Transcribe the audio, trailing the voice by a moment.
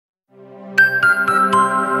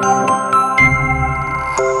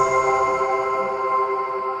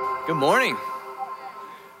morning.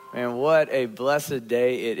 Man, what a blessed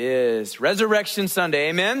day it is. Resurrection Sunday,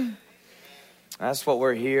 amen? That's what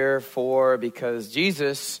we're here for, because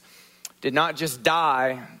Jesus did not just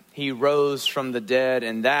die, he rose from the dead,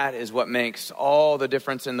 and that is what makes all the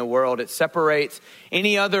difference in the world. It separates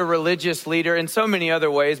any other religious leader in so many other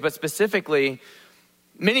ways, but specifically,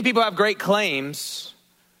 many people have great claims,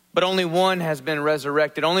 but only one has been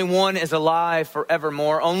resurrected. Only one is alive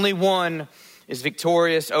forevermore. Only one is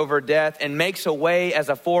victorious over death and makes a way as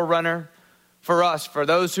a forerunner for us, for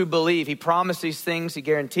those who believe. He promised these things, he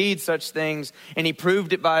guaranteed such things, and he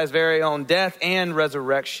proved it by his very own death and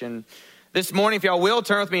resurrection. This morning, if y'all will,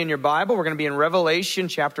 turn with me in your Bible. We're going to be in Revelation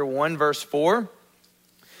chapter 1, verse 4.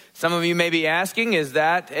 Some of you may be asking, is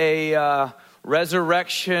that a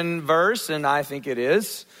resurrection verse? And I think it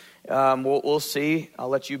is. We'll see. I'll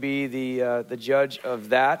let you be the judge of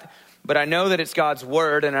that. But I know that it's God's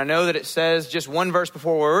word, and I know that it says just one verse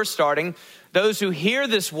before where we're starting, those who hear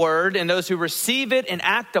this word and those who receive it and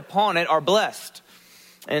act upon it are blessed.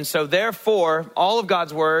 And so therefore, all of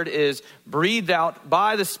God's word is breathed out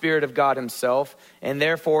by the Spirit of God himself, and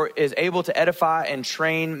therefore is able to edify and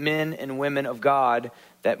train men and women of God,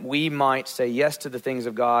 that we might say yes to the things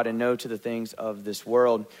of God and no to the things of this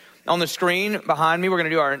world. On the screen behind me, we're going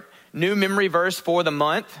to do our new memory verse for the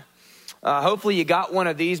month. Hopefully you got one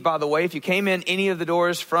of these, by the way. If you came in any of the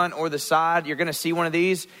doors, front or the side, you're going to see one of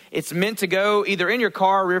these. It's meant to go either in your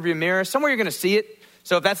car, rearview mirror, somewhere you're going to see it.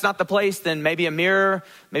 So if that's not the place, then maybe a mirror,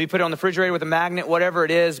 maybe put it on the refrigerator with a magnet, whatever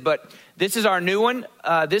it is. But this is our new one.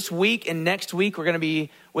 This week and next week, we're going to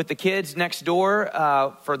be with the kids next door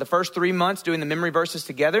for the first 3 months doing the memory verses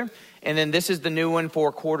together. And then this is the new one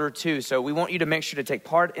for quarter 2. So we want you to make sure to take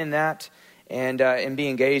part in that and be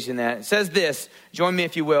engaged in that. It says this, join me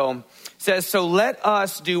if you will. It says, so let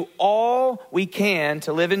us do all we can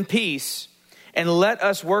to live in peace, and let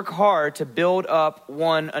us work hard to build up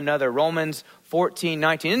one another. Romans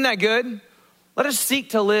 14:19. Isn't that good? Let us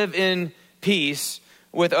seek to live in peace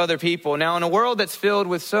with other people. Now, in a world that's filled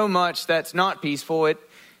with so much that's not peaceful, it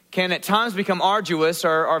can at times become arduous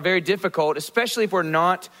or very difficult, especially if we're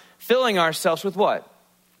not filling ourselves with what?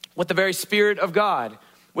 With the very Spirit of God,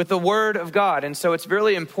 with the Word of God. And so it's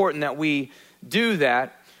really important that we do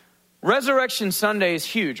that. Resurrection Sunday is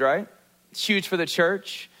huge, right? It's huge for the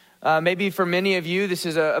church. Maybe for many of you, this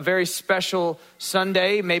is a very special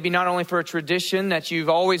Sunday. Maybe not only for a tradition that you've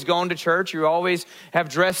always gone to church, you always have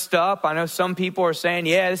dressed up. I know some people are saying,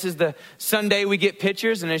 yeah, this is the Sunday we get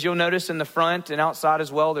pictures. And as you'll notice in the front and outside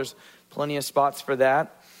as well, there's plenty of spots for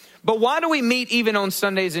that. But why do we meet even on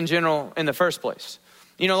Sundays in general in the first place?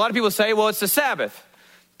 You know, a lot of people say, well, it's the Sabbath.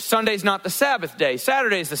 Sunday's not the Sabbath day.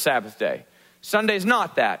 Saturday's the Sabbath day. Sunday's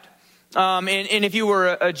not that. And if you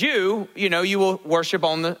were a Jew, you know, you will worship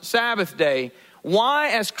on the Sabbath day. Why,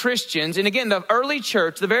 as Christians, and again, the early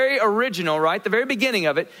church, the very original, right, the very beginning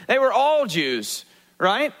of it, they were all Jews,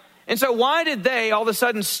 right? And so why did they all of a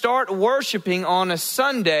sudden start worshiping on a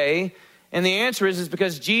Sunday? And the answer is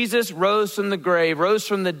because Jesus rose from the grave, rose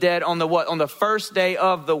from the dead on the what? On the first day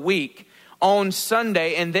of the week, on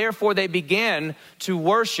Sunday, and therefore they began to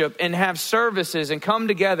worship and have services and come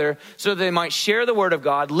together so that they might share the word of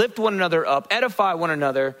God, lift one another up, edify one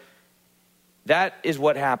another. That is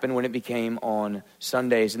what happened when it became on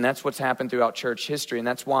Sundays, and that's what's happened throughout church history, and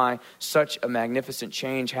that's why such a magnificent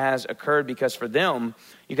change has occurred, because for them,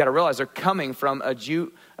 you got to realize they're coming from a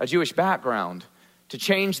Jewish background. To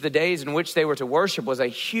change the days in which they were to worship was a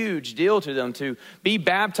huge deal to them. To be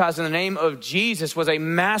baptized in the name of Jesus was a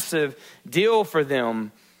massive deal for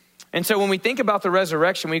them. And so when we think about the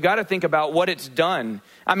resurrection, we've got to think about what it's done.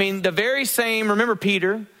 I mean, the very same, remember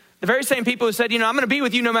Peter, the very same people who said, you know, I'm going to be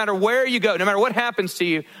with you no matter where you go, no matter what happens to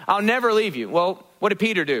you, I'll never leave you. Well, what did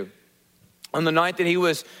Peter do? On the night that he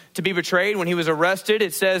was to be betrayed, when he was arrested,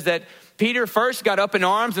 it says that Peter first got up in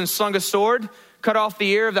arms and slung a sword, cut off the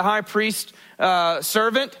ear of the high priest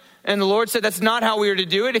servant. And the Lord said, that's not how we are to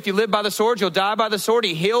do it. If you live by the sword, you'll die by the sword.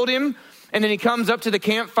 He healed him. And then he comes up to the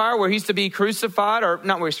campfire where he's to be crucified, or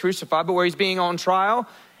not where he's crucified, but where he's being on trial.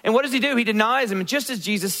 And what does he do? He denies him, just as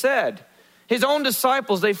Jesus said. His own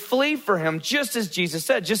disciples, they flee for him, just as Jesus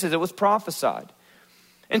said, just as it was prophesied.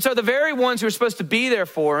 And so the very ones who were supposed to be there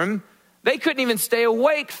for him, they couldn't even stay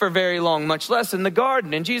awake for very long, much less in the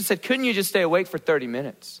garden. And Jesus said, couldn't you just stay awake for 30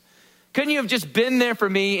 minutes? Couldn't you have just been there for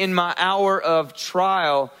me in my hour of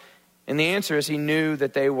trial? And the answer is he knew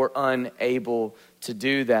that they were unable to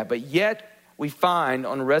do that. But yet we find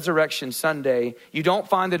on Resurrection Sunday, you don't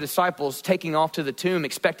find the disciples taking off to the tomb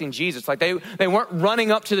expecting Jesus. Like they weren't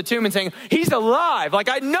running up to the tomb and saying, he's alive. Like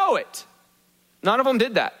I know it. None of them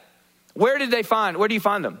did that. Where do you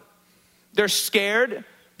find them? They're scared.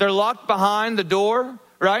 They're locked behind the door,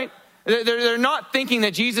 right? They're not thinking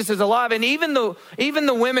that Jesus is alive. And even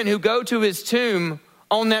the women who go to his tomb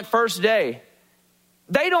on that first day,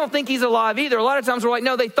 they don't think he's alive either. A lot of times we're like,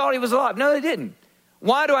 no, they thought he was alive. No, they didn't.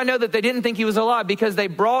 Why do I know that they didn't think he was alive? Because they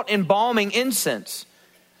brought embalming incense.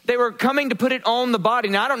 They were coming to put it on the body.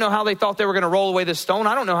 Now, I don't know how they thought they were going to roll away the stone.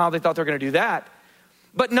 I don't know how they thought they were going to do that.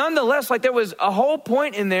 But nonetheless, like there was a whole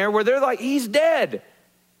point in there where they're like, he's dead.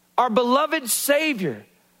 Our beloved Savior,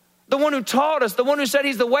 the one who taught us, the one who said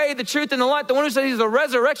he's the way, the truth, and the light, the one who said he's the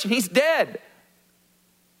resurrection, he's dead.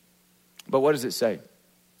 But what does it say?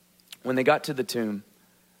 When they got to the tomb,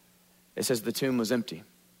 it says the tomb was empty.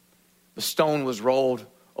 The stone was rolled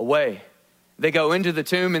away. They go into the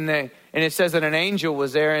tomb and it says that an angel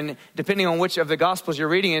was there. And depending on which of the Gospels you're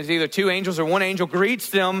reading, it's either two angels or one angel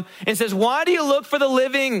greets them and says, why do you look for the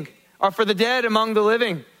living or for the dead among the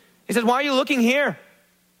living? He says, why are you looking here?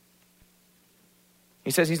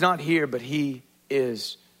 He says, he's not here, but he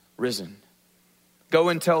is risen. Go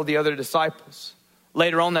and tell the other disciples.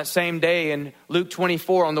 Later on that same day in Luke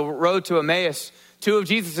 24 on the road to Emmaus, two of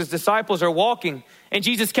Jesus' disciples are walking and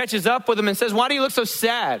Jesus catches up with them and says, why do you look so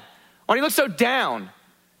sad? Why do you look so down?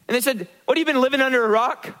 And they said, what, have you been living under a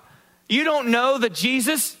rock? You don't know that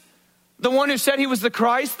Jesus, the one who said he was the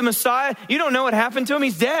Christ, the Messiah, you don't know what happened to him?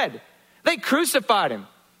 He's dead. They crucified him.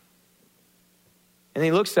 And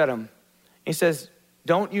he looks at him. He says,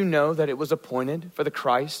 don't you know that it was appointed for the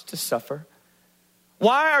Christ to suffer?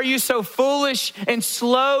 Why are you so foolish and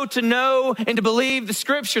slow to know and to believe the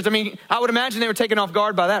scriptures? I mean, I would imagine they were taken off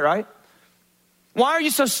guard by that, right? Why are you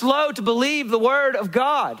so slow to believe the word of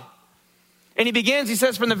God? And he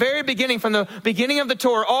says, from the very beginning, from the beginning of the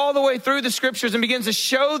Torah, all the way through the scriptures, and begins to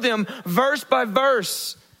show them verse by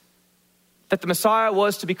verse that the Messiah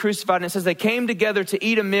was to be crucified. And it says they came together to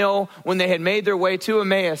eat a meal when they had made their way to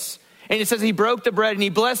Emmaus. And it says he broke the bread and he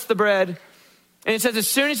blessed the bread. And it says as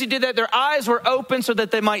soon as he did that, their eyes were open so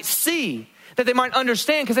that they might see, that they might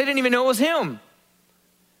understand, because they didn't even know it was him.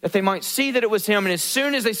 That they might see that it was him. And as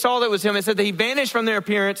soon as they saw that it was him, it said that he vanished from their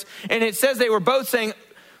appearance. And it says they were both saying,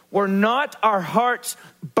 were not our hearts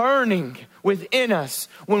burning within us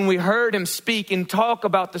when we heard him speak and talk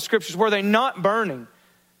about the scriptures? Were they not burning?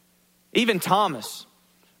 Even Thomas,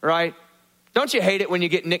 right? Don't you hate it when you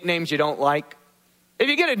get nicknames you don't like? If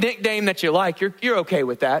you get a nickname that you like, you're okay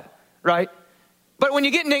with that, right? But when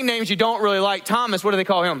you get nicknames you don't really like, Thomas, what do they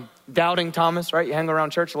call him? Doubting Thomas, right? You hang around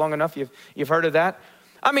church long enough, you've heard of that.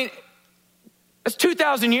 I mean, that's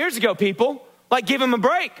 2,000 years ago, people. Like, give him a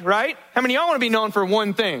break, right? How many of y'all want to be known for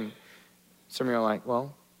one thing? Some of you are like,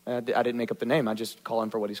 well, I didn't make up the name. I just call him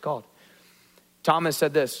for what he's called. Thomas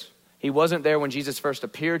said this. He wasn't there when Jesus first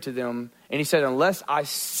appeared to them. And he said, unless I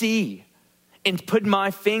see and put my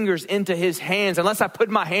fingers into his hands, unless I put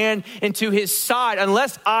my hand into his side,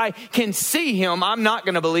 unless I can see him, I'm not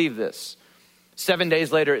going to believe this. 7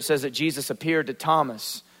 days later, it says that Jesus appeared to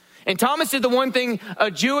Thomas. And Thomas did the one thing a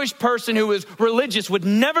Jewish person who was religious would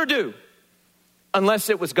never do. Unless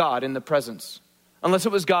it was God in the presence, unless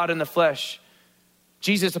it was God in the flesh.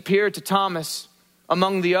 Jesus appeared to Thomas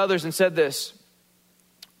among the others and said this,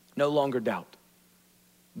 no longer doubt,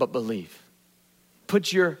 but believe.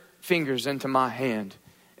 Put your fingers into my hand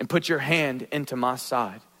and put your hand into my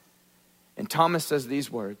side. And Thomas says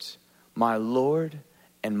these words, my Lord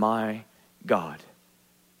and my God,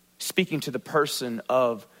 speaking to the person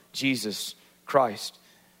of Jesus Christ.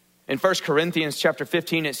 In 1 Corinthians chapter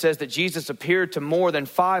 15, it says that Jesus appeared to more than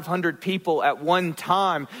 500 people at one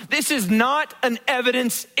time. This is not an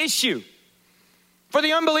evidence issue. For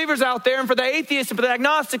the unbelievers out there and for the atheists and for the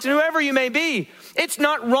agnostics and whoever you may be, it's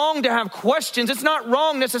not wrong to have questions. It's not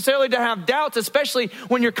wrong necessarily to have doubts, especially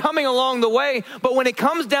when you're coming along the way. But when it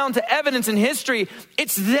comes down to evidence in history,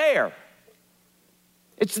 it's there.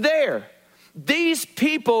 It's there. These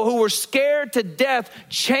people who were scared to death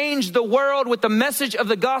changed the world with the message of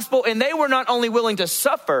the gospel, and they were not only willing to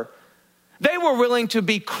suffer, they were willing to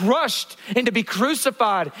be crushed and to be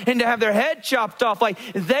crucified and to have their head chopped off. Like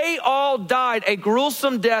they all died a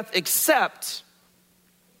gruesome death except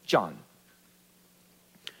John.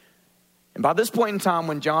 And by this point in time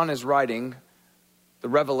when John is writing the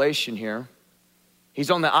revelation here,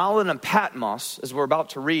 he's on the island of Patmos, as we're about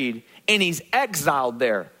to read, and he's exiled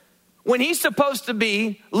there. When he's supposed to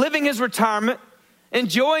be living his retirement,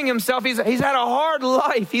 enjoying himself, he's had a hard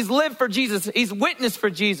life. He's lived for Jesus. He's witnessed for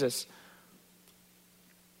Jesus.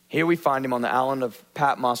 Here we find him on the island of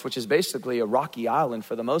Patmos, which is basically a rocky island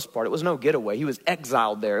for the most part. It was no getaway. He was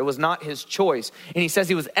exiled there. It was not his choice. And he says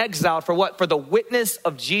he was exiled for what? For the witness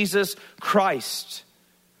of Jesus Christ.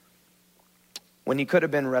 When he could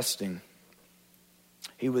have been resting,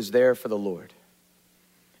 he was there for the Lord.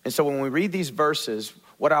 And so when we read these verses,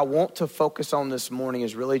 what I want to focus on this morning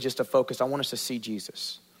is really just a focus. I want us to see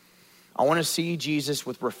Jesus. I want to see Jesus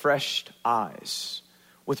with refreshed eyes,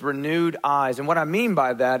 with renewed eyes. And what I mean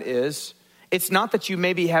by that is, it's not that you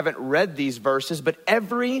maybe haven't read these verses, but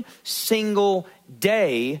every single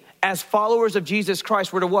day as followers of Jesus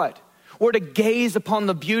Christ, we're to what? We're to gaze upon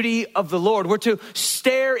the beauty of the Lord. We're to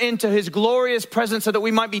stare into his glorious presence so that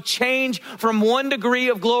we might be changed from one degree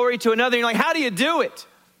of glory to another. You're like, how do you do it?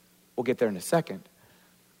 We'll get there in a second.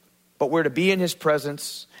 But we're to be in his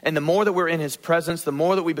presence. And the more that we're in his presence, the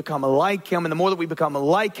more that we become like him. And the more that we become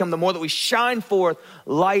like him, the more that we shine forth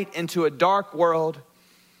light into a dark world.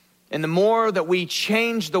 And the more that we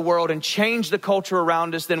change the world and change the culture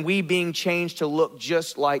around us, then we being changed to look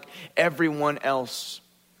just like everyone else.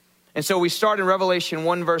 And so we start in Revelation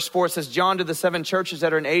 1 verse 4. It says, John to the 7 churches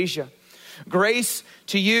that are in Asia. Grace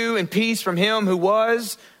to you and peace from him who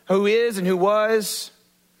was, who is, and who was,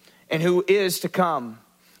 and who is to come.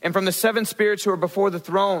 And from the 7 spirits who are before the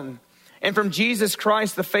throne. And from Jesus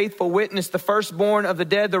Christ, the faithful witness, the firstborn of the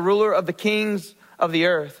dead, the ruler of the kings of the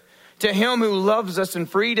earth. To him who loves us and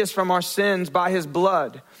freed us from our sins by his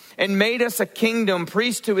blood. And made us a kingdom,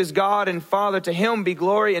 priest to his God and Father. To him be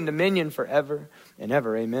glory and dominion forever and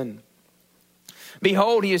ever. Amen.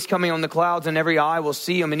 Behold, he is coming on the clouds, and every eye will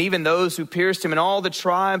see him, and even those who pierced him, and all the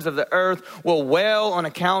tribes of the earth will wail on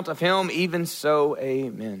account of him. Even so,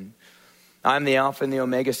 amen. I am the Alpha and the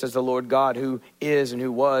Omega, says the Lord God, who is and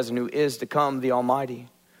who was and who is to come, the Almighty.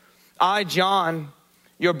 I, John,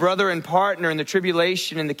 your brother and partner in the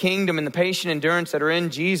tribulation and the kingdom and the patient endurance that are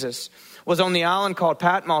in Jesus, was on the island called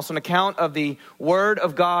Patmos on account of the word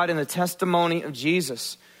of God and the testimony of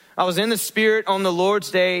Jesus. I was in the Spirit on the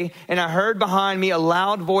Lord's day, and I heard behind me a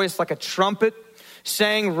loud voice like a trumpet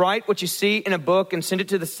saying, write what you see in a book and send it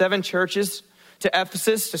to the 7 churches, to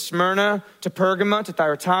Ephesus, to Smyrna, to Pergama, to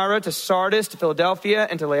Thyatira, to Sardis, to Philadelphia,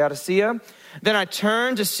 and to Laodicea. Then I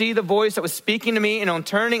turned to see the voice that was speaking to me, and on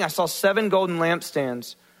turning I saw 7 golden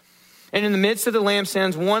lampstands. And in the midst of the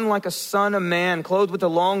lampstands, one like a son of man, clothed with a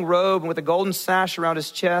long robe and with a golden sash around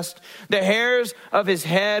his chest. The hairs of his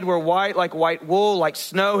head were white like white wool, like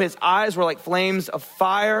snow. His eyes were like flames of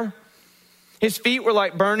fire. His feet were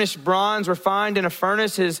like burnished bronze refined in a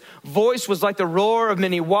furnace. His voice was like the roar of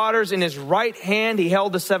many waters. In his right hand he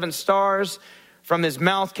held the 7 stars. From his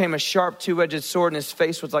mouth came a sharp 2-edged sword, and his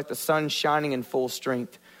face was like the sun shining in full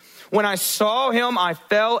strength. When I saw him, I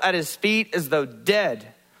fell at his feet as though dead.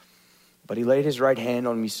 But he laid his right hand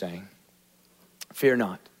on me, saying, fear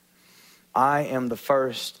not. I am the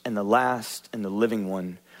first and the last and the living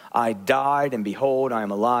one. I died, and behold, I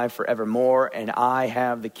am alive forevermore, and I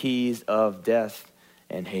have the keys of death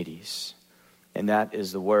and Hades. And that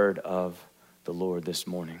is the word of the Lord this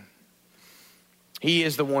morning. He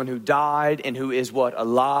is the one who died and who is what?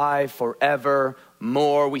 Alive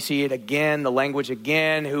forevermore. We see it again, the language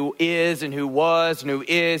again, who is and who was and who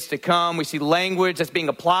is to come. We see language that's being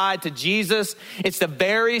applied to Jesus. It's the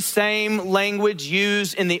very same language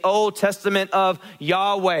used in the Old Testament of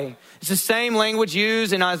Yahweh. It's the same language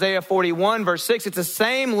used in Isaiah 41 verse 6. It's the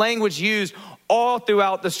same language used all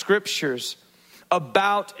throughout the scriptures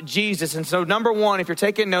about Jesus. And so number one, if you're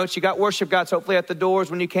taking notes, you got worship guides hopefully at the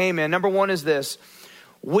doors when you came in. Number one is this: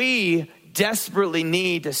 we desperately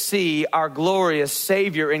need to see our glorious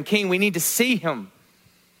Savior and King. We need to see him.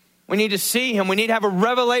 We need to see him. We need to have a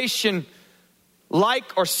revelation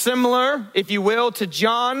like or similar, if you will, to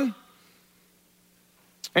John.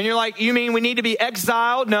 And you're like, you mean we need to be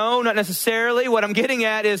exiled? No, not necessarily. What I'm getting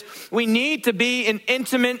at is we need to be in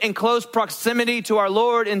intimate and close proximity to our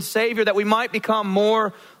Lord and Savior that we might become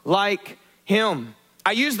more like him.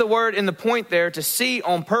 I use the word in the point there to see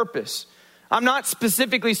on purpose. I'm not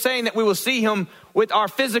specifically saying that we will see him with our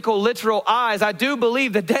physical, literal eyes. I do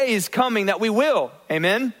believe the day is coming that we will.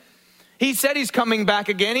 Amen. He said he's coming back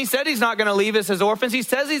again. He said he's not going to leave us as orphans. He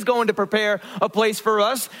says he's going to prepare a place for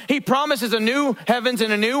us. He promises a new heavens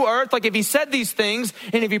and a new earth. Like if he said these things,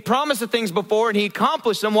 and if he promised the things before and he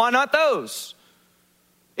accomplished them, why not those?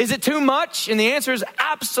 Is it too much? And the answer is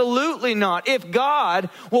absolutely not. If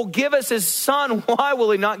God will give us his son, why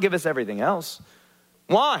will he not give us everything else?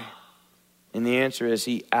 Why? And the answer is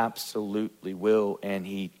he absolutely will, and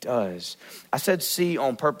he does. I said see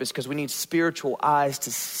on purpose because we need spiritual eyes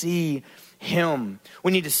to see him.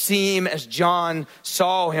 We need to see him as John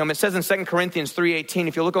saw him. It says in 2 Corinthians 3:18,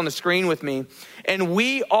 if you look on the screen with me, and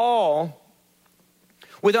we all,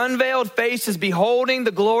 with unveiled faces, beholding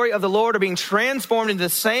the glory of the Lord, are being transformed into the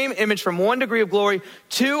same image from one degree of glory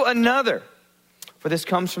to another. For this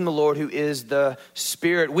comes from the Lord who is the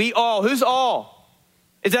Spirit. We all, who's all?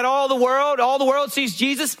 Is that all the world? All the world sees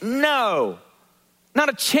Jesus? No. Not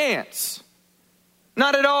a chance.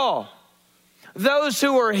 Not at all. Those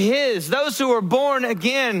who are his, those who are born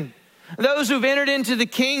again, those who've entered into the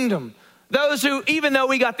kingdom, those who, even though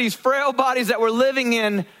we got these frail bodies that we're living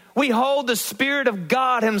in, we hold the Spirit of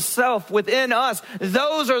God himself within us.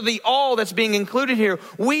 Those are the all that's being included here.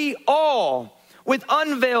 We all, with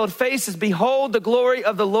unveiled faces, behold the glory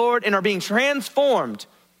of the Lord and are being transformed.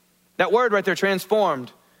 That word right there,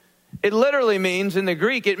 transformed, it literally means, in the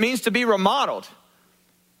Greek, it means to be remodeled.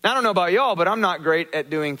 I don't know about y'all, but I'm not great at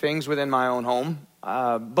doing things within my own home.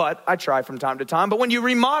 But I try from time to time. But when you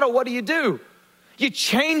remodel, what do? You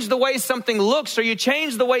change the way something looks, or you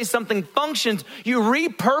change the way something functions. You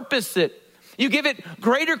repurpose it. You give it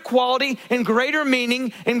greater quality and greater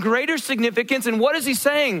meaning and greater significance. And what is he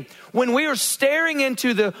saying? When we are staring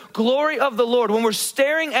into the glory of the Lord, when we're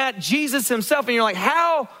staring at Jesus himself, and you're like,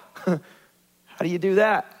 how do you do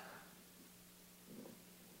that?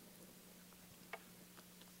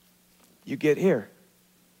 You get here.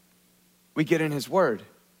 We get in his word.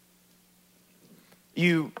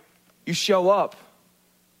 You show up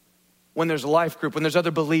when there's a life group, when there's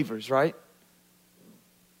other believers, right?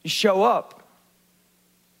 You show up.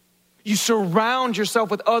 You surround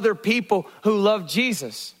yourself with other people who love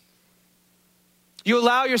Jesus. You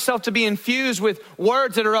allow yourself to be infused with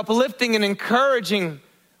words that are uplifting and encouraging,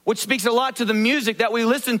 which speaks a lot to the music that we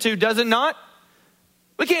listen to, does it not?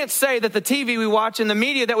 We can't say that the TV we watch and the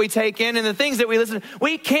media that we take in and the things that we listen to,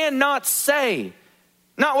 we cannot say,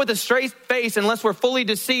 not with a straight face unless we're fully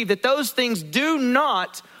deceived, that those things do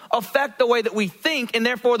not affect the way that we think and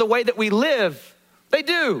therefore the way that we live. They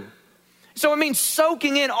do. So it means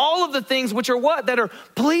soaking in all of the things which are what? That are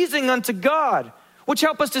pleasing unto God, which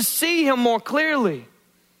help us to see him more clearly.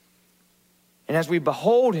 And as we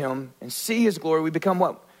behold him and see his glory, we become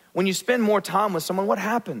what? When you spend more time with someone, what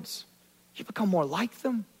happens? You become more like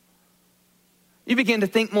them. You begin to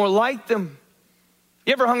think more like them.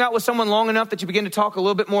 You ever hung out with someone long enough that you begin to talk a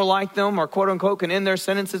little bit more like them, or quote unquote can end their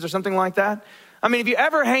sentences or something like that? I mean, if you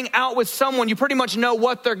ever hang out with someone, you pretty much know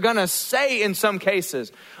what they're gonna say in some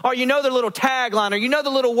cases. Or you know their little tagline, or you know the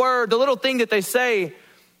little word, the little thing that they say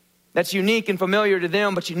that's unique and familiar to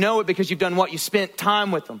them, but you know it because you've done what? You spent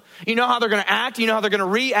time with them. You know how they're gonna act, you know how they're gonna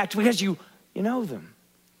react because you know them.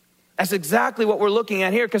 That's exactly what we're looking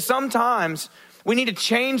at here, because sometimes we need to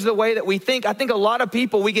change the way that we think. I think a lot of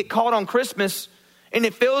people, we get caught on Christmas, and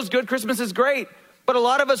it feels good. Christmas is great. But a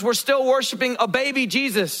lot of us, we're still worshiping a baby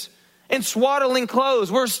Jesus in swaddling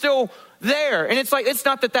clothes. We're still there. And it's like, it's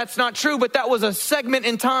not that that's not true, but that was a segment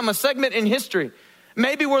in time, a segment in history.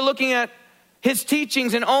 Maybe we're looking at his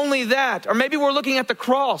teachings and only that. Or maybe we're looking at the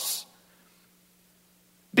cross,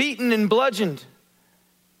 beaten and bludgeoned,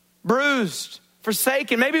 bruised,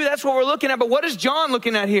 forsaken. Maybe that's what we're looking at. But what is John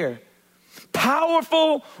looking at here?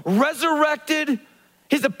 Powerful, resurrected,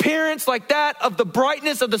 his appearance like that of the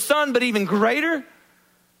brightness of the sun, but even greater.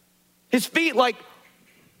 His feet like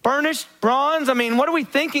burnished bronze. I mean, what are we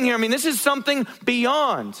thinking here? I mean, this is something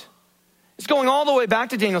beyond. It's going all the way back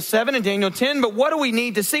to Daniel 7 and Daniel 10. But what do we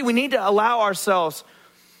need to see? We need to allow ourselves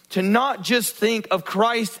to not just think of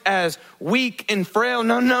Christ as weak and frail.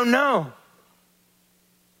 No.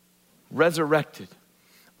 Resurrected,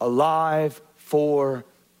 alive forevermore.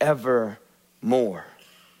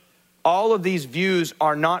 All of these views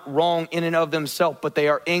are not wrong in and of themselves, but they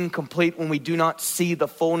are incomplete when we do not see the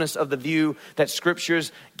fullness of the view that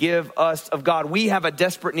scriptures give us of God. We have a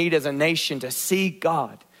desperate need as a nation to see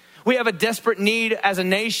God. We have a desperate need as a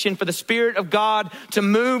nation for the Spirit of God to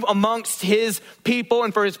move amongst his people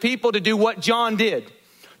and for his people to do what John did,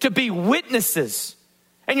 to be witnesses.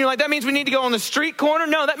 And you're like, that means we need to go on the street corner?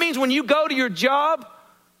 No, that means when you go to your job,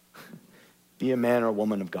 be a man or a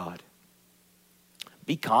woman of God.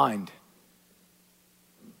 Be kind.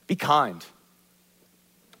 Be kind.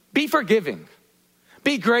 Be forgiving.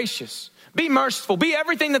 Be gracious. Be merciful. Be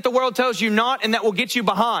everything that the world tells you not and that will get you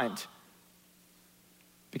behind.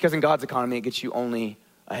 Because in God's economy, it gets you only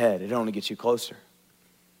ahead. It only gets you closer.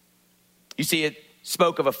 You see, it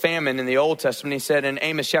spoke of a famine in the Old Testament. He said in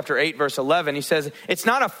Amos chapter 8, verse 11, he says, it's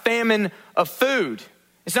not a famine of food.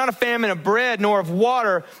 It's not a famine of bread nor of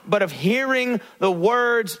water, but of hearing the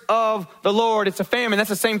words of the Lord. It's a famine.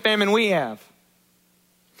 That's the same famine we have.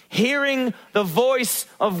 Hearing the voice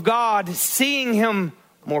of God, seeing him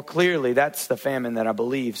more clearly. That's the famine that I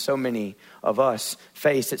believe so many of us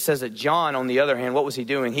face. It says that John, on the other hand, what was he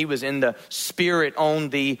doing? He was in the Spirit on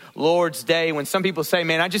the Lord's day. When some people say,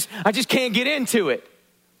 man, I just can't get into it.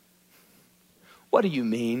 What do you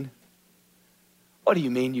mean? What do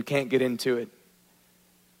you mean you can't get into it?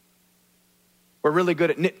 We're really good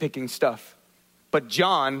at nitpicking stuff. But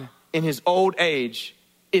John, in his old age,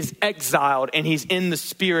 is exiled and he's in the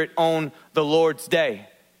Spirit on the Lord's day.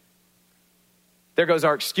 There goes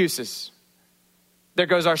our excuses. There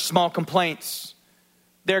goes our small complaints.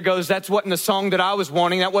 There goes, that's what in the song that I was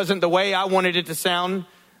wanting. That wasn't the way I wanted it to sound.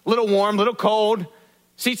 A little warm, a little cold.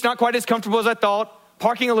 Seats not quite as comfortable as I thought.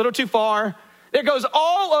 Parking a little too far. There goes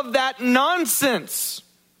all of that nonsense.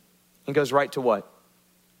 And goes right to what?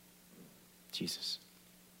 Jesus.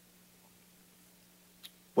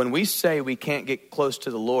 When we say we can't get close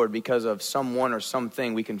to the Lord because of someone or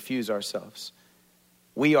something, we confuse ourselves.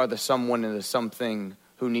 We are the someone and the something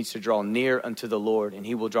who needs to draw near unto the Lord, and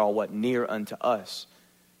he will draw what? Near unto us.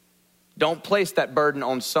 Don't place that burden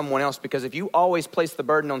on someone else, because if you always place the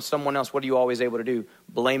burden on someone else, what are you always able to do?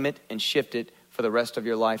 Blame it and shift it for the rest of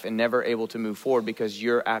your life and never able to move forward, because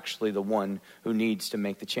you're actually the one who needs to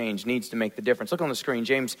make the change, needs to make the difference. Look on the screen,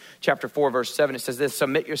 James chapter 4, verse 7. It says this: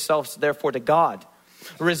 submit yourselves therefore to God.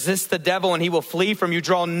 Resist the devil and he will flee from you.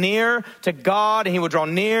 Draw near to God and he will draw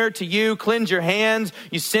near to you. Cleanse your hands,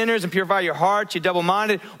 you sinners, and purify your hearts, you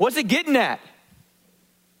double-minded. What's it getting at?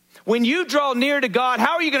 When you draw near to God,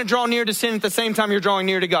 how are you going to draw near to sin at the same time you're drawing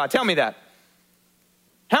near to God? Tell me that.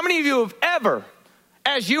 How many of you have ever,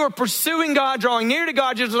 as you are pursuing God, drawing near to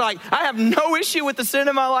God, you're just like, I have no issue with the sin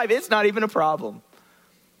in my life. It's not even a problem.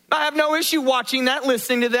 I have no issue watching that,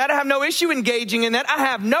 listening to that. I have no issue engaging in that. I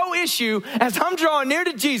have no issue as I'm drawing near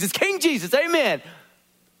to Jesus, King Jesus, amen.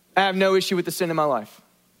 I have no issue with the sin in my life.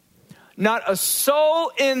 Not a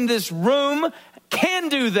soul in this room can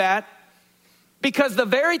do that, because the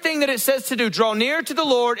very thing that it says to do, draw near to the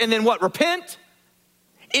Lord, and then what? Repent.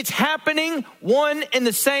 It's happening one and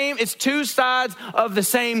the same. It's two sides of the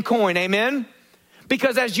same coin, amen.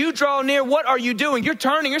 Because as you draw near, what are you doing? You're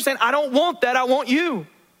turning, you're saying, I don't want that, I want you.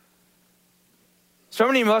 So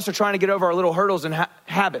many of us are trying to get over our little hurdles and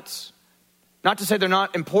habits. Not to say they're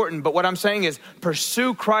not important, but what I'm saying is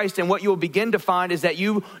pursue Christ, and what you will begin to find is that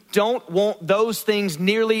you don't want those things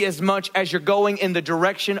nearly as much as you're going in the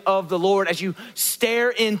direction of the Lord, as you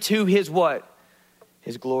stare into his what?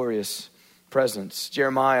 His glorious presence.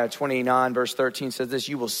 Jeremiah 29 verse 13 says this: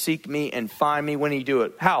 you will seek me and find me. When do you do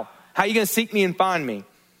it? How? How are you going to seek me and find me?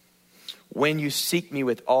 When you seek me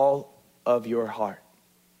with all of your heart.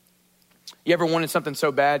 You ever wanted something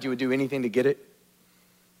so bad you would do anything to get it?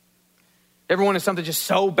 Ever wanted something just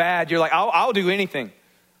so bad you're like, I'll do anything.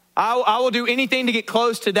 I will do anything to get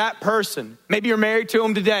close to that person. Maybe you're married to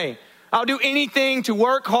them today. I'll do anything to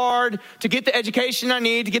work hard, to get the education I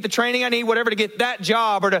need, to get the training I need, whatever, to get that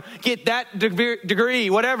job or to get that degree,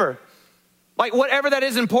 whatever. Like whatever that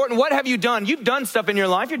is important, what have you done? You've done stuff in your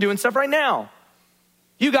life. You're doing stuff right now.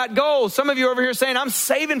 You got goals. Some of you over here saying, I'm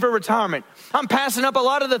saving for retirement. I'm passing up a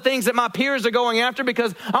lot of the things that my peers are going after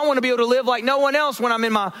because I want to be able to live like no one else when I'm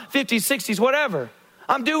in my 50s, 60s, whatever.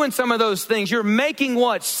 I'm doing some of those things. You're making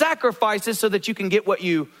what? Sacrifices so that you can get what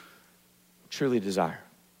you truly desire.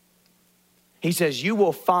 He says, you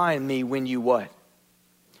will find me when you what?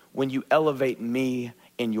 When you elevate me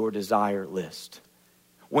in your desire list.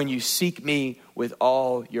 When you seek me with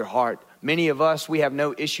all your heart. Many of us, we have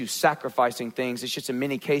no issue sacrificing things. It's just in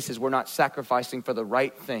many cases, we're not sacrificing for the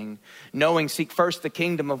right thing. Knowing, seek first the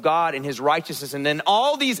kingdom of God and his righteousness. And then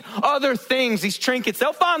all these other things, these trinkets,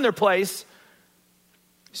 they'll find their place.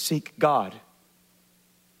 Seek God.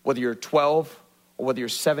 Whether you're 12 or whether you're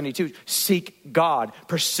 72, seek God.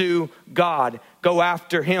 Pursue God. Go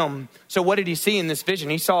after him. So what did he see in this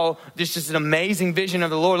vision? He saw this just an amazing vision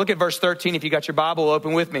of the Lord. Look at verse 13 if you got your Bible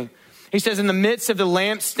open with me. He says, in the midst of the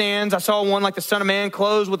lampstands, I saw one like the Son of Man,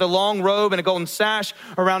 clothed with a long robe and a golden sash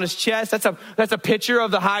around his chest. That's a picture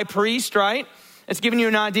of the high priest, right? It's giving you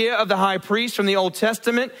an idea of the high priest from the Old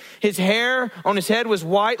Testament. His hair on his head was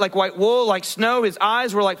white, like white wool, like snow. His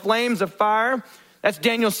eyes were like flames of fire. That's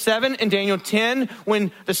Daniel 7 and Daniel 10,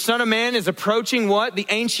 when the Son of Man is approaching what? The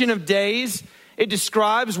Ancient of Days. It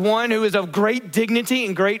describes one who is of great dignity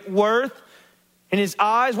and great worth. In his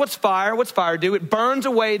eyes, what's fire? What's fire do? It burns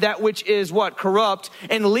away that which is what? Corrupt,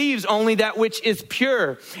 and leaves only that which is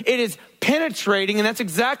pure. It is penetrating, and that's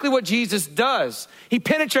exactly what Jesus does. He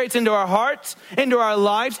penetrates into our hearts, into our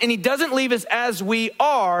lives, and he doesn't leave us as we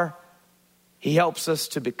are. He helps us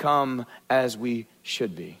to become as we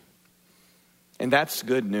should be. And that's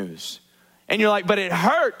good news. And you're like, but it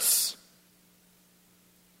hurts.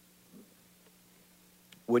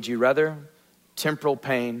 Would you rather temporal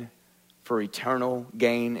pain for eternal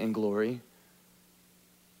gain and glory,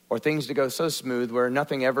 or things to go so smooth where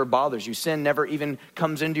nothing ever bothers you? Sin never even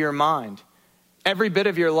comes into your mind. Every bit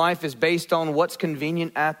of your life is based on what's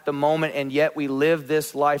convenient at the moment, and yet we live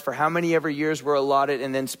this life for how many ever years we're allotted,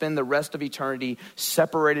 and then spend the rest of eternity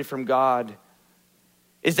separated from God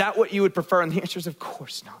Is that what you would prefer? And the answer is of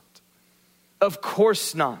course not. Of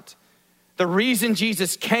course not. The reason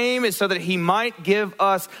Jesus came is so that he might give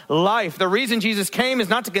us life. The reason Jesus came is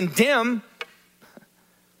not to condemn,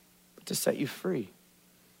 but to set you free.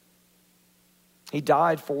 He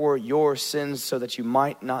died for your sins so that you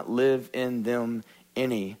might not live in them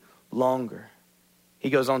any longer. He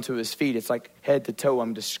goes onto his feet. It's like head to toe.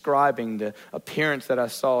 I'm describing the appearance that I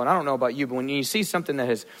saw. And I don't know about you, but when you see something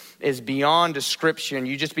that is beyond description,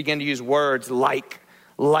 you just begin to use words like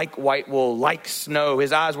white wool, like snow.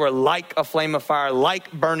 His eyes were like a flame of fire,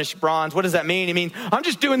 like burnished bronze. What does that mean? It means I'm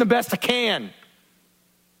just doing the best I can.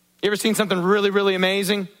 You ever seen something really, really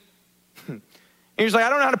amazing? And you're just like, I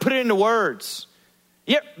don't know how to put it into words.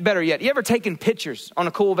 Yeah, better yet, you ever taken pictures on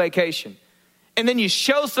a cool vacation? And then you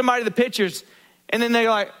show somebody the pictures, and then they're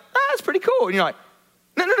like, that's pretty cool. And you're like,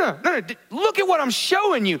 no. Look at what I'm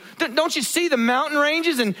showing you. Don't you see the mountain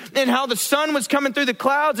ranges and how the sun was coming through the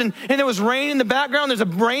clouds and there was rain in the background? There's a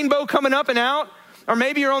rainbow coming up and out. Or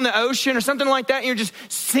maybe you're on the ocean or something like that, and you're just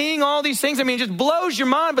seeing all these things. I mean, it just blows your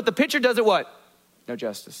mind, but the picture does it what? No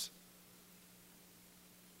justice.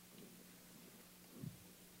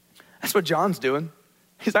 That's what John's doing.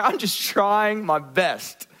 He's like, I'm just trying my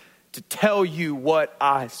best to tell you what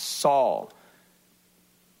I saw.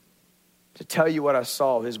 To tell you what I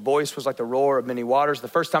saw. His voice was like the roar of many waters. The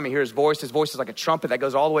first time you hear his voice is like a trumpet that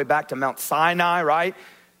goes all the way back to Mount Sinai, right?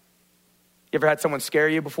 You ever had someone scare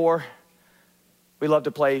you before? We love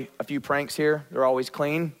to play a few pranks here. They're always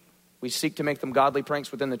clean. We seek to make them godly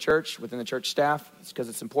pranks within the church staff. It's because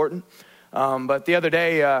it's important. But the other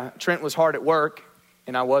day, Trent was hard at work,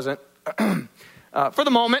 and I wasn't. For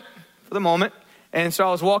the moment. And so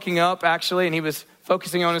I was walking up, actually, and he was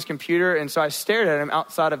focusing on his computer. And so I stared at him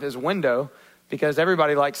outside of his window because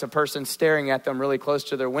everybody likes a person staring at them really close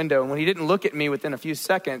to their window. And when he didn't look at me within a few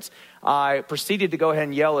seconds, I proceeded to go ahead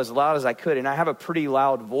and yell as loud as I could. And I have a pretty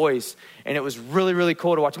loud voice, and it was really, really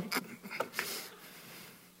cool to watch him.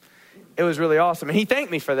 It was really awesome. And he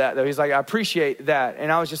thanked me for that, though. He's like, I appreciate that.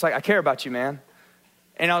 And I was just like, I care about you, man.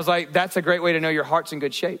 And I was like, that's a great way to know your heart's in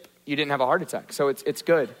good shape. You didn't have a heart attack, so it's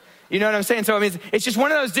good. You know what I'm saying? So, I mean, it's just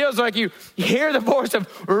one of those deals like you hear the voice of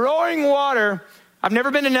roaring water. I've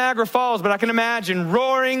never been to Niagara Falls, but I can imagine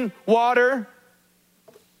roaring water.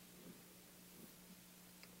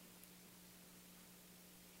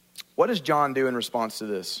 What does John do in response to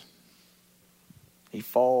this? He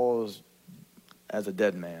falls as a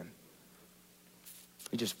dead man.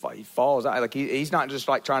 He falls out. Like he's not just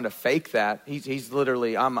like trying to fake that. He's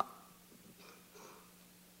literally,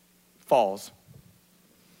 falls.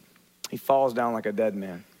 He falls down like a dead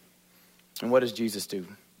man. And what does Jesus do?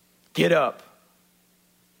 Get up.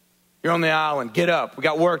 You're on the island. Get up. We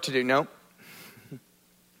got work to do. Nope.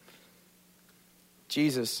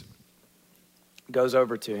 Jesus goes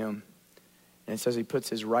over to him, and it says he puts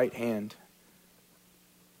his right hand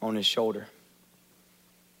on his shoulder.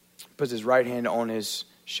 Puts his right hand on his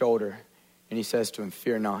shoulder, and he says to him,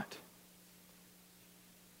 fear not.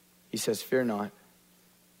 He says, fear not,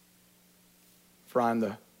 for I'm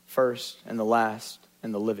the first and the last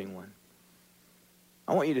and the living one.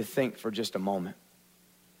 I want you to think for just a moment.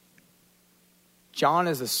 John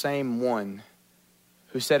is the same one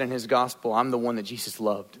who said in his gospel, I'm the one that Jesus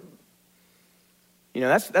loved. You know,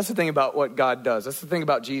 that's the thing about what God does. That's the thing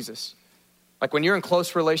about Jesus. Like when you're in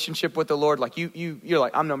close relationship with the Lord, like you're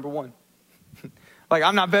like, I'm number one. Like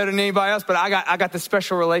I'm not better than anybody else, but I got this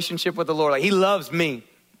special relationship with the Lord. Like he loves me.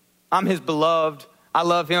 I'm his beloved. I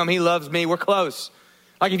love him. He loves me. We're close.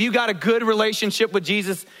 Like if you got a good relationship with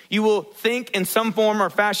Jesus, you will think in some form or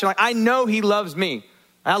fashion, like I know he loves me.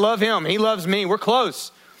 I love him. He loves me. We're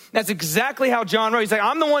close. That's exactly how John wrote. He's like,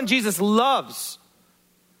 I'm the one Jesus loves.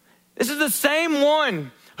 This is the same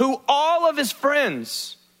one who all of his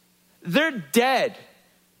friends, they're dead.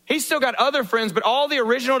 He's still got other friends, but all the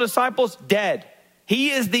original disciples, dead.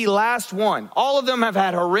 He is the last one. All of them have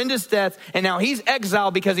had horrendous deaths, and now he's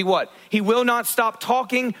exiled because he what? He will not stop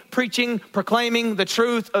talking, preaching, proclaiming the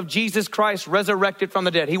truth of Jesus Christ resurrected from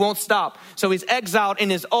the dead. He won't stop. So he's exiled in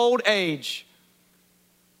his old age.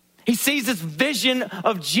 He sees this vision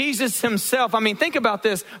of Jesus himself. I mean, think about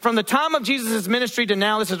this. From the time of Jesus' ministry to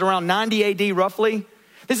now, this is around 90 AD roughly.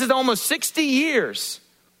 This is almost 60 years.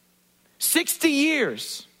 60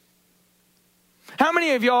 years. How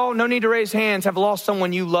many of y'all, no need to raise hands, have lost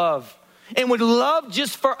someone you love and would love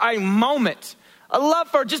just for a moment, a love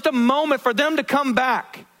for just a moment for them to come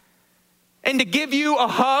back and to give you a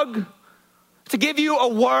hug, to give you a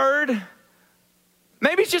word?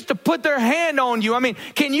 Maybe it's just to put their hand on you. I mean,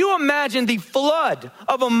 can you imagine the flood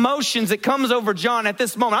of emotions that comes over John at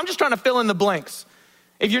this moment? I'm just trying to fill in the blanks.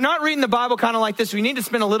 If you're not reading the Bible kind of like this, we need to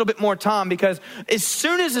spend a little bit more time, because as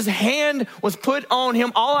soon as his hand was put on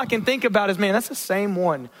him, all I can think about is, man, that's the same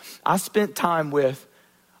one I spent time with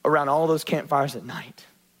around all those campfires at night.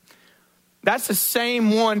 That's the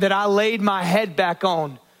same one that I laid my head back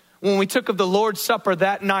on when we took of the Lord's Supper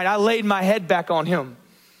that night. I laid my head back on him.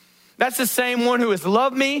 That's the same one who has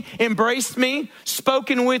loved me, embraced me,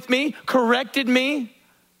 spoken with me, corrected me.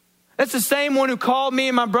 That's the same one who called me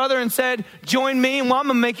and my brother and said, join me, and well, I'm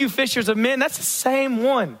going to make you fishers of men. That's the same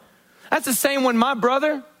one. That's the same one my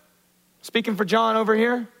brother, speaking for John over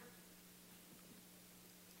here,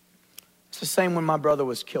 it's the same one my brother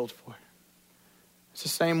was killed for. It's the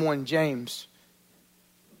same one James,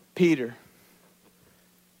 Peter,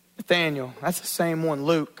 Nathaniel. That's the same one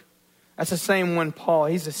Luke. That's the same one Paul.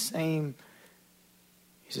 He's the same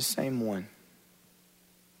one.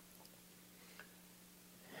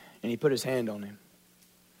 And he put his hand on him.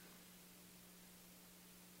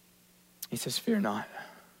 He says, fear not.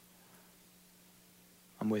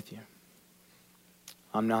 I'm with you.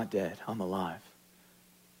 I'm not dead. I'm alive.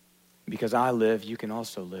 Because I live, you can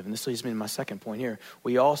also live. And this leads me to my second point here.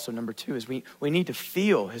 We also, number two, is we need to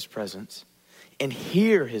feel his presence and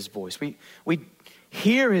hear his voice. We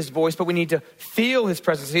hear his voice, but we need to feel his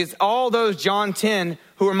presence. It's all those, John 10,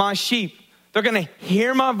 who are my sheep. They're going to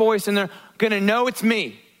hear my voice and they're going to know it's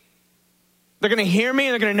me. They're going to hear me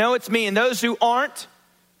and they're going to know it's me. And those who aren't,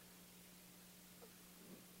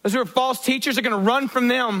 those who are false teachers, are going to run from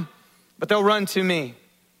them, but they'll run to me.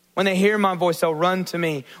 When they hear my voice, they'll run to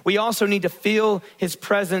me. We also need to feel his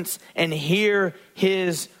presence and hear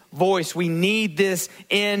his voice. We need this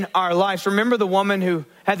in our lives. Remember the woman who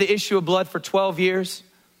had the issue of blood for 12 years?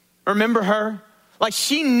 Remember her? Like,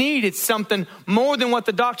 she needed something more than what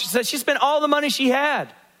the doctor said. She spent all the money she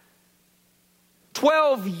had.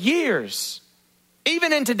 12 years.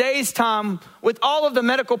 Even in today's time, with all of the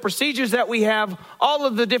medical procedures that we have, all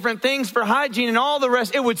of the different things for hygiene and all the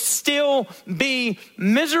rest, it would still be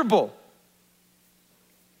miserable.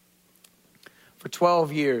 For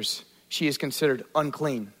 12 years, she is considered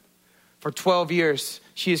unclean. For 12 years,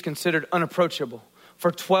 she is considered unapproachable. For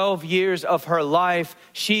 12 years of her life,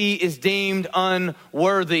 she is deemed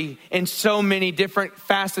unworthy in so many different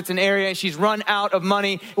facets and areas. She's run out of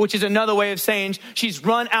money, which is another way of saying she's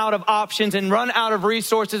run out of options and run out of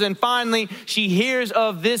resources. And finally, she hears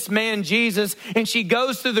of this man, Jesus, and she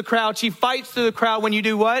goes through the crowd. She fights through the crowd. When you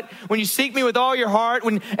do what? When you seek me with all your heart,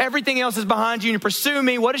 when everything else is behind you and you pursue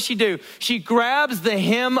me, what does she do? She grabs the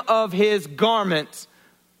hem of his garment.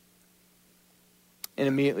 And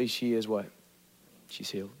immediately she is what? She's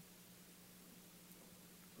healed.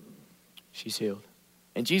 She's healed.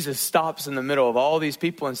 And Jesus stops in the middle of all these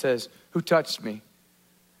people and says, who touched me?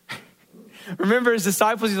 Remember his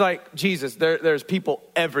disciples, he's like, Jesus, there's people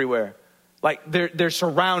everywhere. Like they're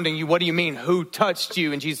surrounding you. What do you mean? Who touched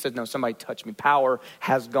you? And Jesus said, no, somebody touched me. Power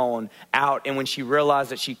has gone out. And when she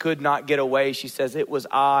realized that she could not get away, she says, it was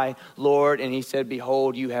I, Lord. And he said,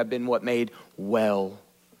 behold, you have been what? Made well.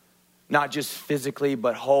 Not just physically,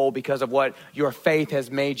 but whole, because of what? Your faith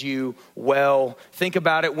has made you well. Think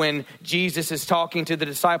about it when Jesus is talking to the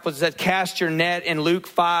disciples. It says, cast your net in Luke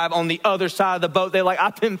 5 on the other side of the boat. They're like,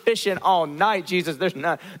 I've been fishing all night, Jesus. There's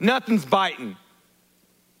nothing's biting.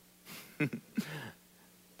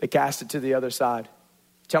 They cast it to the other side.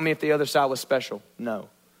 Tell me if the other side was special. No.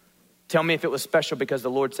 Tell me if it was special because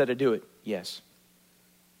the Lord said to do it. Yes.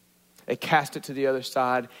 They cast it to the other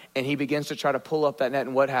side, and he begins to try to pull up that net,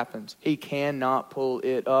 and what happens? He cannot pull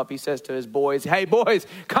it up. He says to his boys, hey, boys,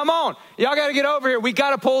 come on. Y'all got to get over here. We got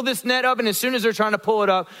to pull this net up, and as soon as they're trying to pull it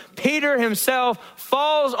up, Peter himself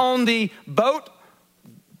falls on the boat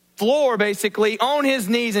floor, basically, on his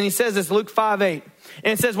knees, and he says this, Luke 5:8.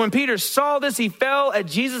 And it says, when Peter saw this, he fell at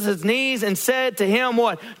Jesus' knees and said to him,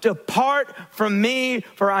 what? Depart from me,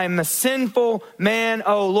 for I am a sinful man,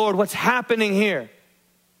 oh Lord. What's happening here?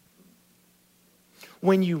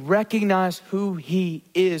 When you recognize who he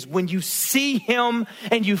is, when you see him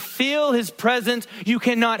and you feel his presence, you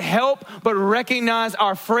cannot help but recognize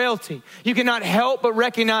our frailty. You cannot help but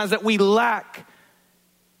recognize that we lack.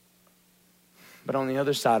 But on the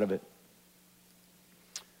other side of it,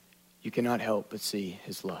 you cannot help but see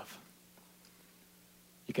his love.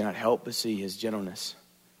 You cannot help but see his gentleness.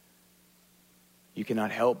 You cannot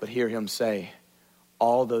help but hear him say,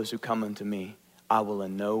 all those who come unto me, I will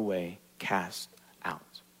in no way cast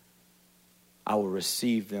out. I will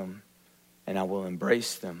receive them and I will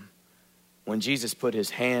embrace them. When Jesus put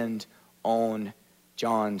his hand on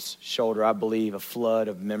John's shoulder, I believe a flood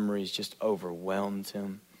of memories just overwhelmed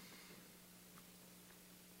him.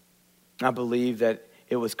 I believe that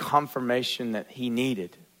it was confirmation that he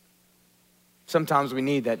needed Sometimes we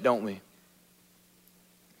need that, don't we?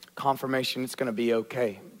 Confirmation, it's going to be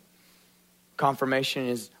okay. Confirmation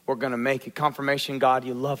is we're going to make it. Confirmation, God,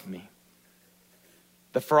 you love me.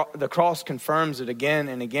 The cross confirms it again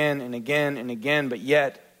and again and again and again, but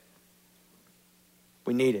yet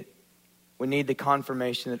we need it. We need the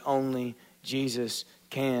confirmation that only Jesus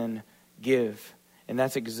can give. And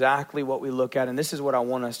that's exactly what we look at. And this is what I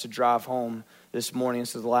want us to drive home this morning.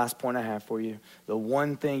 This is the last point I have for you. The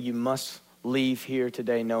one thing you must leave here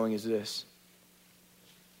today knowing is this.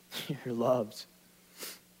 You're loved.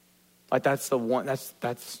 Like that's the one,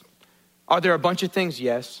 that's. Are there a bunch of things?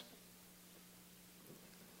 Yes.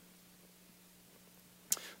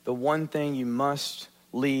 The one thing you must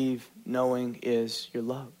leave knowing is you're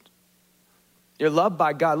loved. You're loved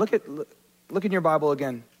by God. Look in your Bible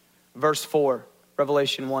again. Verse 4,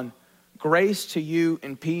 Revelation 1. Grace to you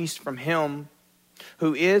and peace from him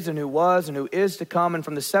who is and who was and who is to come, and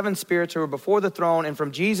from the seven spirits who are before the throne, and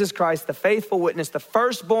from Jesus Christ, the faithful witness, the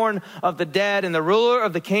firstborn of the dead, and the ruler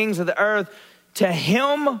of the kings of the earth, to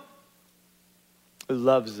him who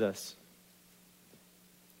loves us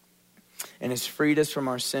and has freed us from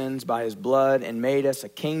our sins by his blood and made us a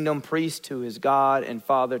kingdom, priest to his God and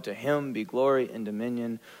Father. To him be glory and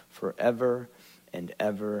dominion forever and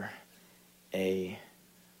ever. Amen.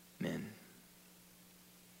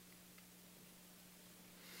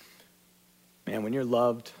 Man, when you're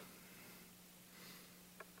loved,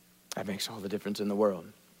 that makes all the difference in the world.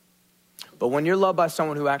 But when you're loved by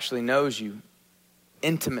someone who actually knows you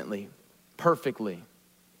intimately, perfectly,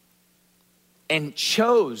 and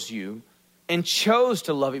chose you, and chose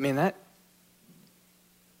to love you, man, that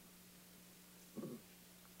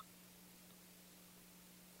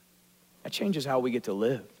changes how we get to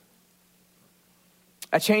live.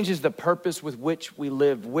 That changes the purpose with which we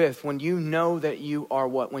live with. When you know that you are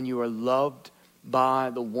what? When you are loved by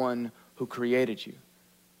the one who created you.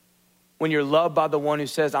 When you're loved by the one who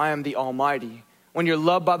says, I am the Almighty. When you're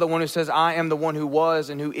loved by the one who says, I am the one who was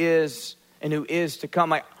and who is to come.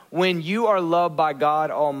 Like when you are loved by God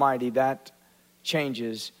Almighty, that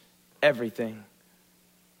changes everything.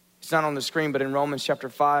 It's not on the screen, but in Romans chapter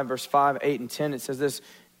 5, verse 5, 8, and 10, it says this.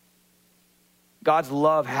 God's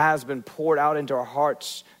love has been poured out into our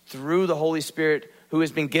hearts through the Holy Spirit who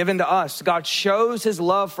has been given to us. God shows his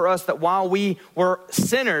love for us that while we were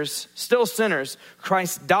sinners, still sinners,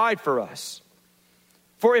 Christ died for us.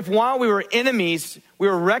 For if while we were enemies, we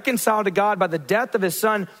were reconciled to God by the death of his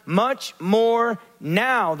son, much more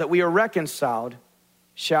now that we are reconciled,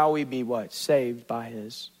 shall we be what? Saved by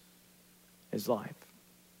his life.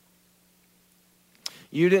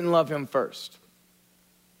 You didn't love him first.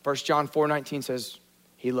 1 John 4:19 says,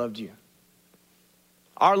 he loved you.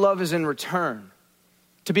 Our love is in return.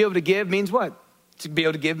 To be able to give means what? To be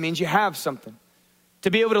able to give means you have something. To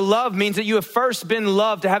be able to love means that you have first been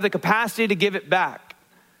loved, to have the capacity to give it back.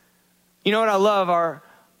 You know what I love? Our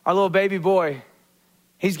little baby boy,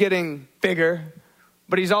 he's getting bigger,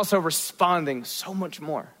 but he's also responding so much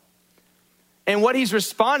more. And what he's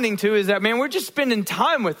responding to is that, man, we're just spending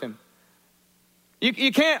time with him.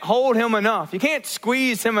 You can't hold him enough. You can't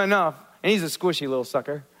squeeze him enough. And he's a squishy little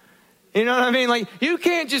sucker. You know what I mean? Like, you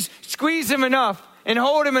can't just squeeze him enough and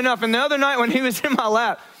hold him enough. And the other night when he was in my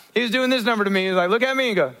lap, he was doing this number to me. He was like, look at me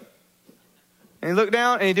and go. And he looked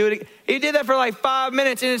down and he do it again. He did that for like 5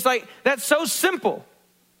 minutes. And it's like, that's so simple.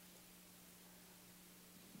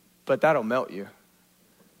 But that'll melt you.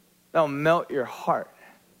 That'll melt your heart.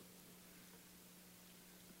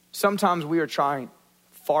 Sometimes we are trying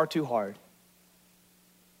far too hard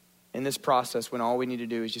in this process when all we need to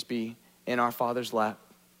do is just be in our Father's lap,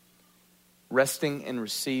 resting and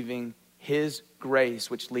receiving his grace,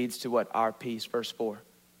 which leads to what? Our peace. Verse 4.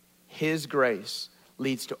 His grace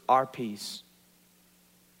leads to our peace,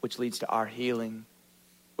 which leads to our healing,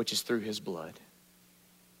 which is through his blood.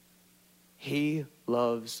 He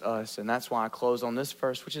loves us. And that's why I close on this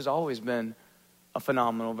verse, which has always been a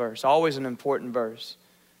phenomenal verse, always an important verse.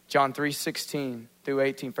 John 3:16 through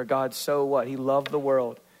 18. For God so what? He loved the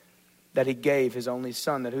world that he gave his only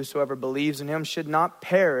son, that whosoever believes in him should not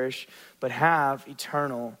perish, but have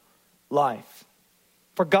eternal life.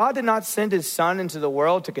 For God did not send his son into the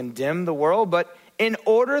world to condemn the world, but in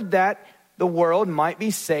order that the world might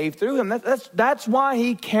be saved through him. That's why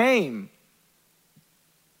he came.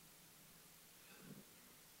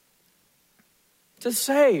 To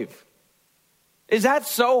save. Is that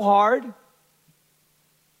so hard?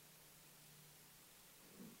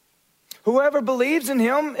 Whoever believes in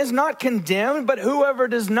him is not condemned, but whoever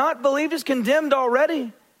does not believe is condemned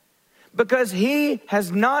already, because he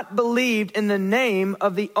has not believed in the name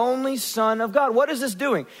of the only Son of God. What is this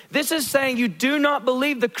doing? This is saying you do not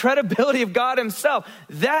believe the credibility of God himself.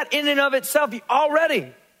 That in and of itself, you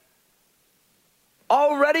already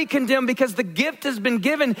condemned, because the gift has been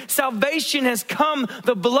given. Salvation has come.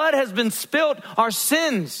 The blood has been spilt. Our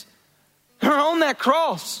sins are on that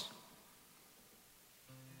cross.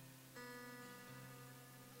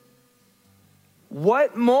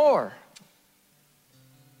 What more?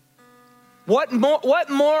 What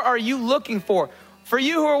more are you looking for? For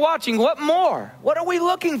you who are watching, what more? What are we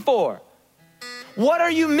looking for? What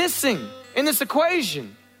are you missing in this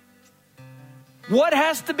equation? What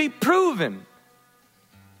has to be proven?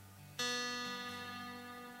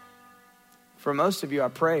 For most of you, I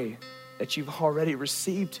pray that you've already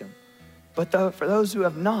received him. But for those who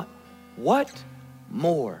have not, what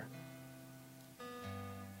more?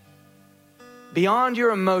 Beyond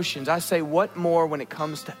your emotions, I say, what more when it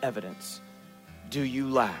comes to evidence do you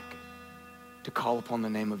lack to call upon the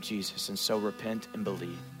name of Jesus and so repent and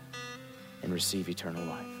believe and receive eternal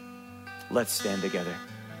life? Let's stand together.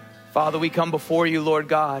 Father, we come before you, Lord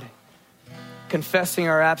God, confessing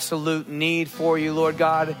our absolute need for you, Lord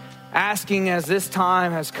God, asking as this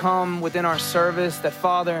time has come within our service that,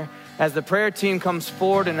 Father, as the prayer team comes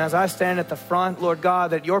forward and as I stand at the front, Lord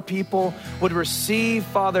God, that your people would receive,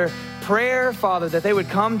 Father, prayer, Father, that they would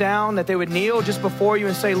come down, that they would kneel just before you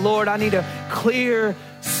and say, Lord, I need a clear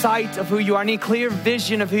sight of who you are. I need clear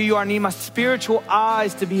vision of who you are. I need my spiritual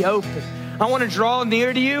eyes to be open. I want to draw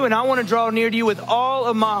near to you, and I want to draw near to you with all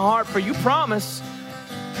of my heart, for you promise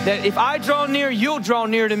that if I draw near, you'll draw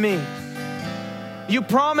near to me. You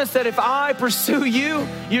promise that if I pursue you,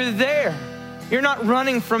 you're there. You're not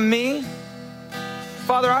running from me.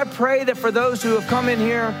 Father, I pray that for those who have come in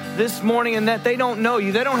here this morning and that they don't know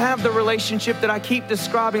you, they don't have the relationship that I keep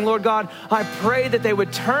describing, Lord God, I pray that they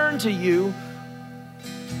would turn to you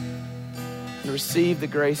and receive the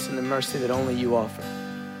grace and the mercy that only you offer.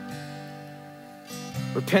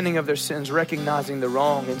 Repenting of their sins, recognizing the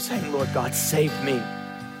wrong and saying, Lord God, save me.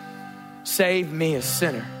 Save me, a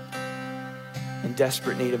sinner in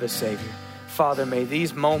desperate need of a Savior. Father, may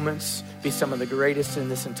these moments be some of the greatest in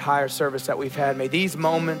this entire service that we've had. May these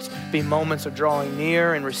moments be moments of drawing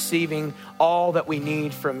near and receiving all that we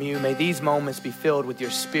need from you. May these moments be filled with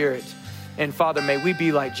your Spirit. And Father, may we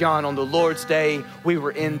be like John on the Lord's day. We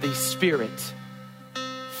were in the Spirit,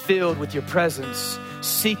 filled with your presence,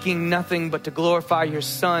 seeking nothing but to glorify your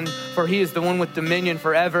Son, for he is the one with dominion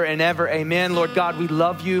forever and ever. Amen. Lord God, we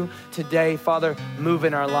love you today. Father, move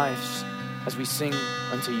in our lives as we sing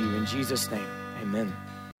unto you. In Jesus' name, amen.